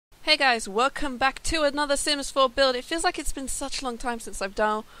Hey guys, welcome back to another Sims 4 build. It feels like it's been such a long time since I've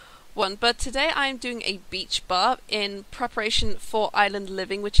done one, but today I am doing a beach bar in preparation for Island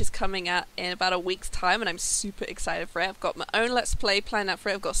Living, which is coming out in about a week's time, and I'm super excited for it. I've got my own Let's Play planned out for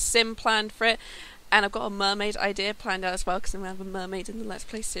it, I've got a sim planned for it, and I've got a mermaid idea planned out as well, because I'm going to have a mermaid in the Let's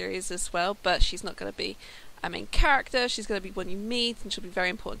Play series as well, but she's not going to be a main character, she's going to be one you meet, and she'll be very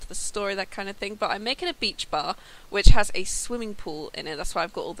important to the story, that kind of thing. But I'm making a beach bar, which has a swimming pool in it. That's why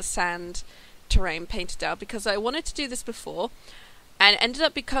I've got all the sand terrain painted out, because I wanted to do this before, and it ended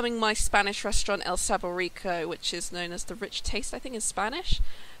up becoming my Spanish restaurant El Saborico, which is known as the Rich Taste, I think, in Spanish.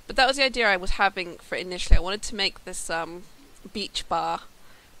 But that was the idea I was having for it initially. I wanted to make this beach bar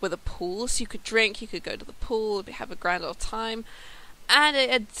with a pool, so you could drink, you could go to the pool, have a grand old time. And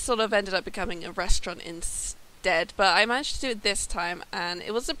it sort of ended up becoming a restaurant instead, but I managed to do it this time, and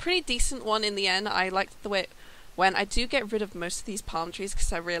it was a pretty decent one in the end. I liked the way it went. I do get rid of most of these palm trees,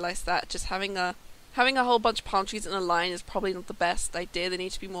 because I realised that just having a whole bunch of palm trees in a line is probably not the best idea. They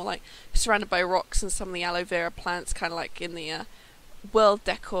need to be more like surrounded by rocks and some of the aloe vera plants, kind of like in the world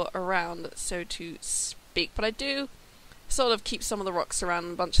decor around, so to speak. But I do sort of keep some of the rocks around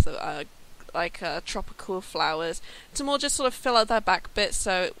and a bunch of the tropical flowers to more just sort of fill out that back bit,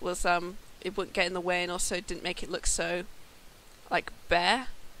 so it was it wouldn't get in the way, and also didn't make it look so like bare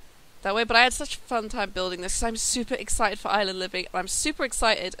that way. But I had such a fun time building this, because I'm super excited for Island Living, and I'm super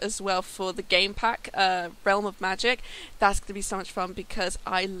excited as well for the game pack, Realm of Magic. That's going to be so much fun, because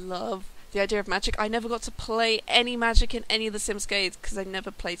I love the idea of magic. I never got to play any magic in any of the Sims games, because I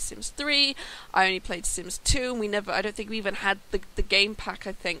never played Sims 3, I only played Sims 2, and I don't think we even had the game pack,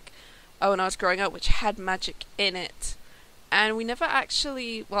 I think, when I was growing up, which had magic in it. And we never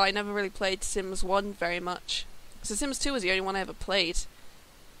actually, well, I never really played Sims 1 very much. So Sims 2 was the only one I ever played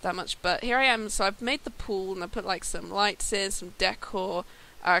that much. But here I am, so I've made the pool, and I put like some lights in, some decor,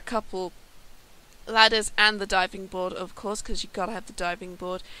 a couple ladders, and the diving board, of course, because you gotta have the diving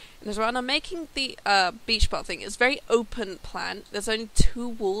board. And as well, and I'm making the beach bar thing. It's very open plan. There's only 2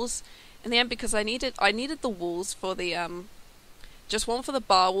 walls in the end, because I needed the walls for the just one for the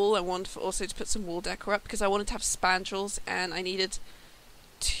bar wall, and one for also to put some wall decor up, because I wanted to have spandrels, and I needed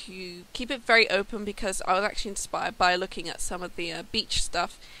to keep it very open, because I was actually inspired by looking at some of the beach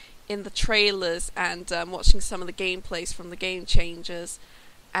stuff in the trailers, and watching some of the gameplays from the Game Changers,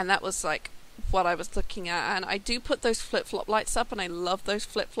 and that was like what I was looking at. And I do put those flip-flop lights up, and I love those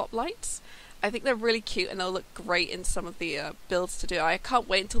flip-flop lights. I think they're really cute, and they'll look great in some of the builds to do. I can't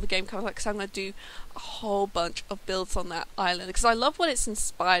wait until the game comes out, because I'm going to do a whole bunch of builds on that island, because I love when it's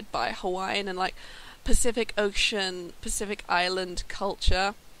inspired by Hawaiian and like Pacific Ocean, Pacific Island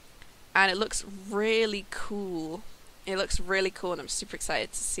culture, and it looks really cool. It looks really cool, and I'm super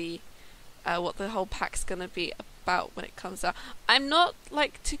excited to see what the whole pack's going to be about when it comes out. I'm not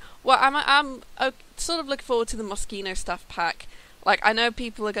like I'm sort of looking forward to the Moschino stuff pack. Like, I know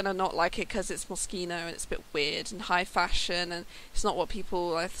people are going to not like it because it's Moschino and it's a bit weird and high fashion, and it's not what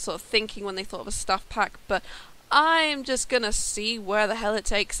people are sort of thinking when they thought of a stuff pack, but I'm just going to see where the hell it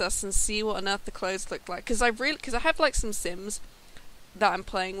takes us and see what on earth the clothes look like. Because I have like some Sims that I'm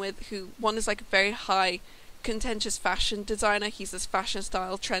playing with, who one is like a very high contentious fashion designer. He's this fashion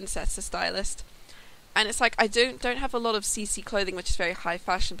style trendsetter stylist. And it's like, I don't have a lot of CC clothing, which is very high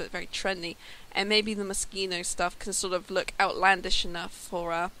fashion but very trendy, and maybe the Moschino stuff can sort of look outlandish enough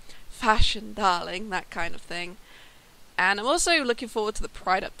for fashion darling, that kind of thing. And I'm also looking forward to the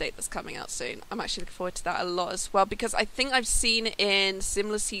Pride update that's coming out soon. I'm actually looking forward to that a lot as well, because I think I've seen in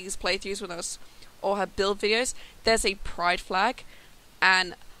Simlicity's playthroughs or her build videos, there's a Pride flag,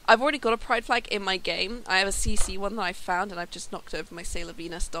 and I've already got a Pride flag in my game. I have a CC one that I found, and I've just knocked over my Sailor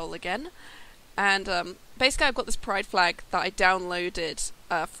Venus doll again. And basically I've got this Pride flag that I downloaded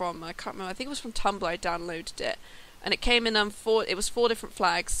from, I can't remember, I think it was from Tumblr. I downloaded it, and it came in it was 4 different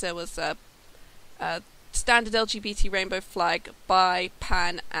flags. There was a standard LGBT rainbow flag, bi,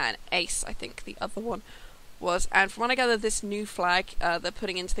 pan, and ace, I think the other one was. And from what I gather, this new flag they're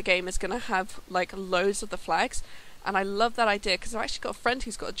putting into the game is going to have like loads of the flags, and I love that idea, because I've actually got a friend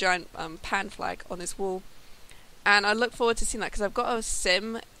who's got a giant pan flag on his wall. And I look forward to seeing that, because I've got a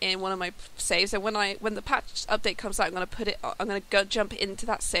sim in one of my saves, and when the patch update comes out, I'm going to go jump into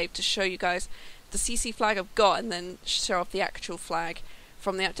that save to show you guys the CC flag I've got, and then show off the actual flag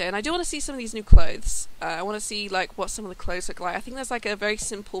from the update. And I do want to see some of these new clothes. I want to see like what some of the clothes look like. I think there's like a very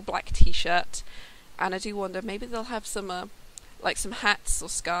simple black t-shirt, and I do wonder, maybe they'll have some like some hats or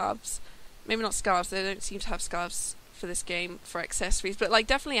scarves. Maybe not scarves, they don't seem to have scarves for this game for accessories, but like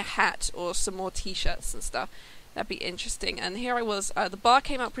definitely a hat or some more t-shirts and stuff. That'd be interesting. And here I was, the bar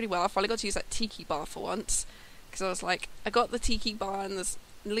came out pretty well. I finally got to use that tiki bar for once, because I was like, I got the tiki bar, and there's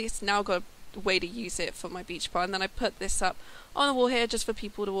at least now got a way to use it for my beach bar. And then I put this up on the wall here just for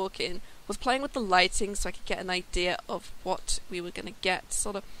people to walk in. Was playing with the lighting so I could get an idea of what we were going to get,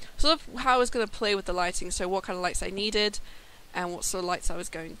 sort of how I was going to play with the lighting, so what kind of lights I needed and what sort of lights I was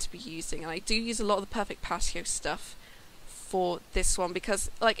going to be using. And I do use a lot of the Perfect Patio stuff for this one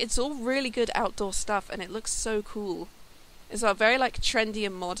because like it's all really good outdoor stuff and it looks so cool. It's all very like trendy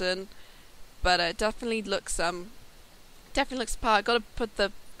and modern, but it definitely looks part. I got to put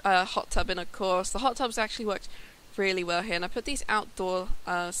the hot tub in, of course. The hot tub's actually worked really well here, and I put these outdoor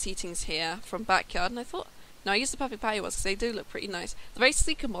seatings here from Backyard, and I thought, no, I used the Perfect Patio ones because they do look pretty nice. They're very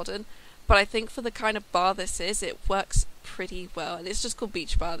sleek and modern, but I think for the kind of bar this is, it works pretty well. And it's just called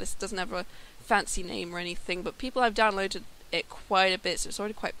Beach Bar. This doesn't have a fancy name or anything, but people have downloaded it quite a bit, so it's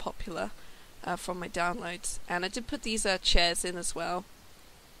already quite popular from my downloads. And I did put these chairs in as well,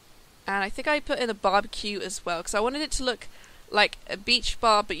 and I think I put in a barbecue as well because I wanted it to look like a beach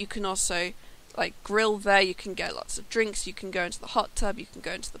bar, but you can also like grill there, you can get lots of drinks, you can go into the hot tub, you can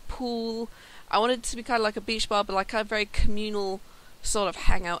go into the pool. I wanted it to be kind of like a beach bar, but like a very communal sort of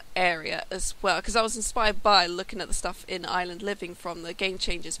hangout area as well, because I was inspired by looking at the stuff in Island Living from the Game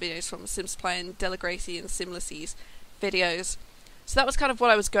Changers videos from Sims Play and Della Gracie and Simlices videos. So that was kind of what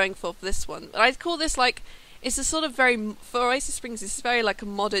I was going for this one. And I'd call this like, it's a sort of very, for Oasis Springs, it's very like a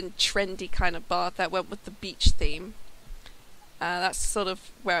modern, trendy kind of bar that went with the beach theme. That's sort of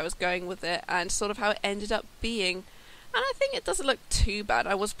where I was going with it, and sort of how it ended up being. And I think it doesn't look too bad.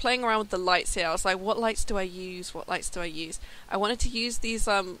 I was playing around with the lights here. I was like, what lights do I use? What lights do I use? I wanted to use these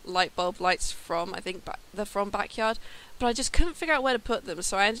light bulb lights from, I think, they're from Backyard, but I just couldn't figure out where to put them.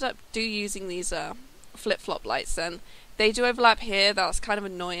 So I ended up using these flip-flop lights, and they do overlap here. That's kind of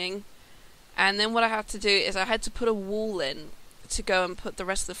annoying. And then what I had to do is I had to put a wall in to go and put the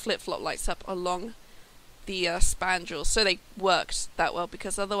rest of the flip-flop lights up along the spandrels, so they worked that well,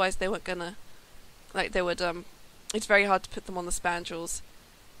 because otherwise they weren't gonna, like, they would it's very hard to put them on the spandrels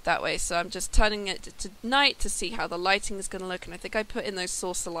that way. So I'm just turning it to night to see how the lighting is gonna look, and I think I put in those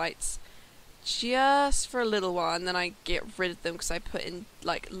saucer lights just for a little while, and then I get rid of them because I put in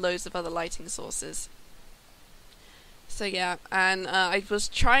like loads of other lighting sources. So yeah, and I was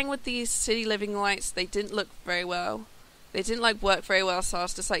trying with these city living lights. They didn't look very well. They didn't like work very well, so I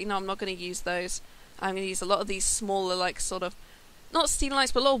was just like, I'm not going to use those. I'm going to use a lot of these smaller, like, sort of, not scene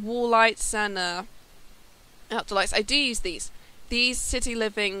lights, but a lot of wall lights and outdoor lights. I do use these. These city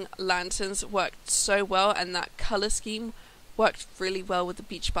living lanterns worked so well, and that colour scheme worked really well with the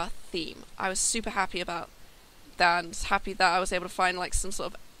beach bar theme. I was super happy about that, and happy that I was able to find, like, some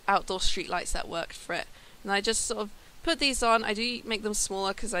sort of outdoor street lights that worked for it. And I just sort of put these on. I do make them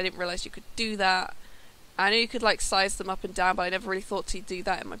smaller because I didn't realise you could do that. I know you could like size them up and down, but I never really thought to do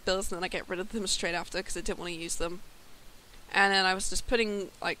that in my builds, and then I get rid of them straight after because I didn't want to use them. And then I was just putting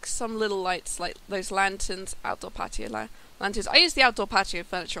like some little lights, like those lanterns, outdoor patio lanterns. I use the outdoor patio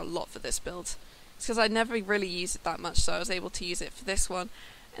furniture a lot for this build. It's because I never really use it that much, so I was able to use it for this one.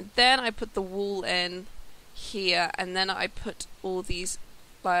 And then I put the wall in here, and then I put all these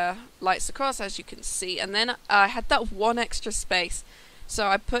lights across, as you can see. And then I had that one extra space. So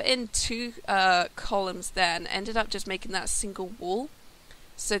I put in 2 columns there and ended up just making that a single wall,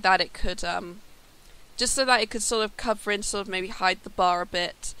 so that it could sort of cover in, sort of maybe hide the bar a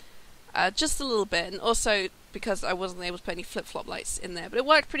bit, just a little bit, and also because I wasn't able to put any flip-flop lights in there, but it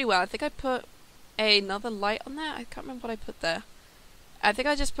worked pretty well. I think I put another light on there. I can't remember what I put there. I think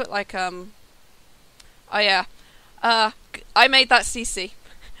I just put like I made that CC.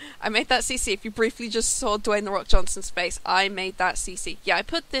 I made that CC. If you briefly just saw Dwayne The Rock Johnson's face, I made that CC. Yeah, I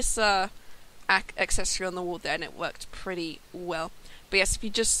put this accessory on the wall there, and it worked pretty well. But yes, if you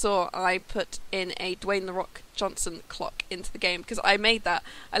just saw, I put in a Dwayne The Rock Johnson clock into the game, because I made that.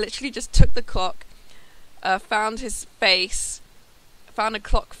 I literally just took the clock, found his face, found a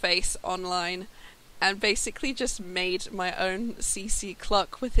clock face online, and basically just made my own CC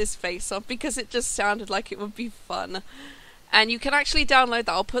clock with his face on, because it just sounded like it would be fun. And you can actually download that.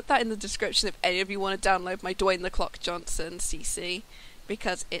 I'll put that in the description if any of you want to download my Dwayne the Clock Johnson CC,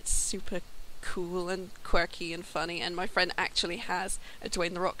 because it's super cool and quirky and funny, and my friend actually has a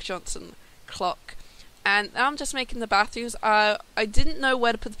Dwayne the Rock Johnson clock. And now I'm just making the bathrooms. I didn't know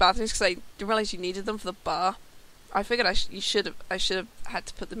where to put the bathrooms because I didn't realise you needed them for the bar. I figured I should have had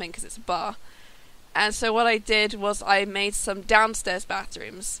to put them in because it's a bar. And so what I did was I made some downstairs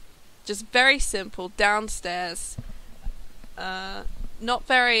bathrooms. Just very simple, downstairs. Not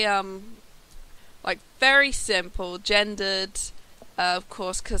very, like, very simple, gendered, of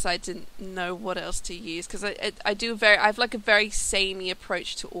course, because I didn't know what else to use, because I have like a very samey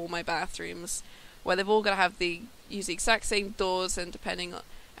approach to all my bathrooms, where they've all got to use the exact same doors, and depending on,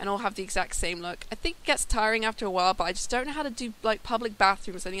 and all have the exact same look. I think it gets tiring after a while, but I just don't know how to do like public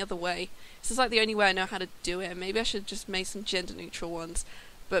bathrooms any other way. This is like the only way I know how to do it, and maybe I should just make some gender neutral ones.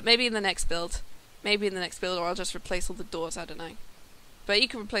 But maybe in the next build. Or I'll just replace all the doors, I don't know. But you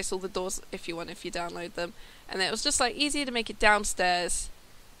can replace all the doors if you want, if you download them. And then it was just like easier to make it downstairs,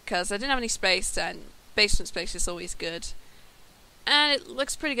 because I didn't have any space, and basement space is always good. And it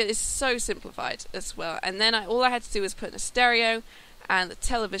looks pretty good. It's so simplified as well. And then all I had to do was put in a stereo and the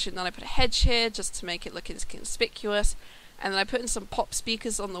television. Then I put a hedge here just to make it look conspicuous. And then I put in some pop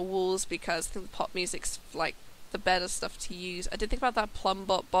speakers on the walls because I think the pop music's like the better stuff to use. I did think about that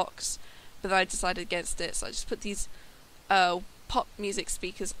Plumbot box, but then I decided against it. So I just put these pop music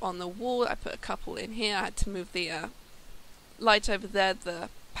speakers on the wall. I put a couple in here. I had to move the light over there, the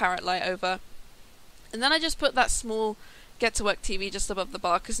parrot light over. And then I just put that small get to work TV just above the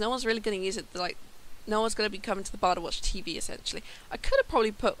bar because no one's really going to use it. Like, no one's going to be coming to the bar to watch TV. Essentially, I could have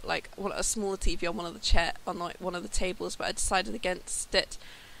probably put like a smaller TV on one of the tables, but I decided against it.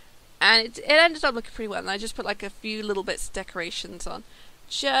 And it ended up looking pretty well. And I just put like a few little bits of decorations on,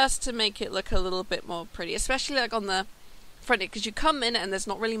 just to make it look a little bit more pretty, especially like on the front, because you come in and there's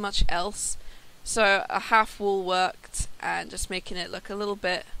not really much else. So a half wall worked, and just making it look a little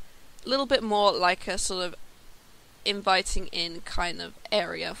bit more like a sort of inviting in kind of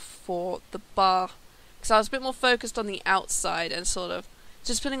area for the bar, because I was a bit more focused on the outside and sort of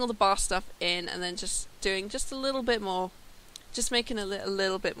just putting all the bar stuff in, and then just doing just a little bit more, just making it a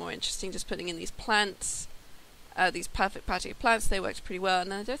little bit more interesting, just putting in these plants, these perfect patio plants. They worked pretty well,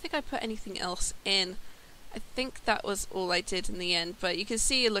 and I don't think I put anything else in. I think that was all I did in the end, but you can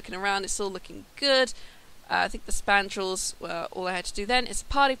see looking around, it's all looking good. I think the spandrels were all I had to do then. It's a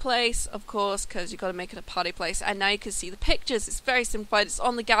party place, of course, because you've got to make it a party place. And now you can see the pictures. It's very simplified. It's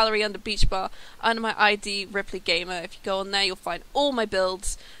on the gallery under Beach Bar, under my ID, Ripley Gamer. If you go on there, you'll find all my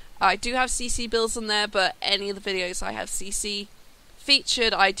builds. I do have CC builds on there, but any of the videos I have CC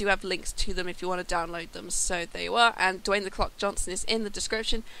featured, I do have links to them if you want to download them. So there you are. And Dwayne the Clock Johnson is in the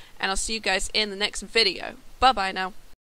description. And I'll see you guys in the next video. Bye-bye now.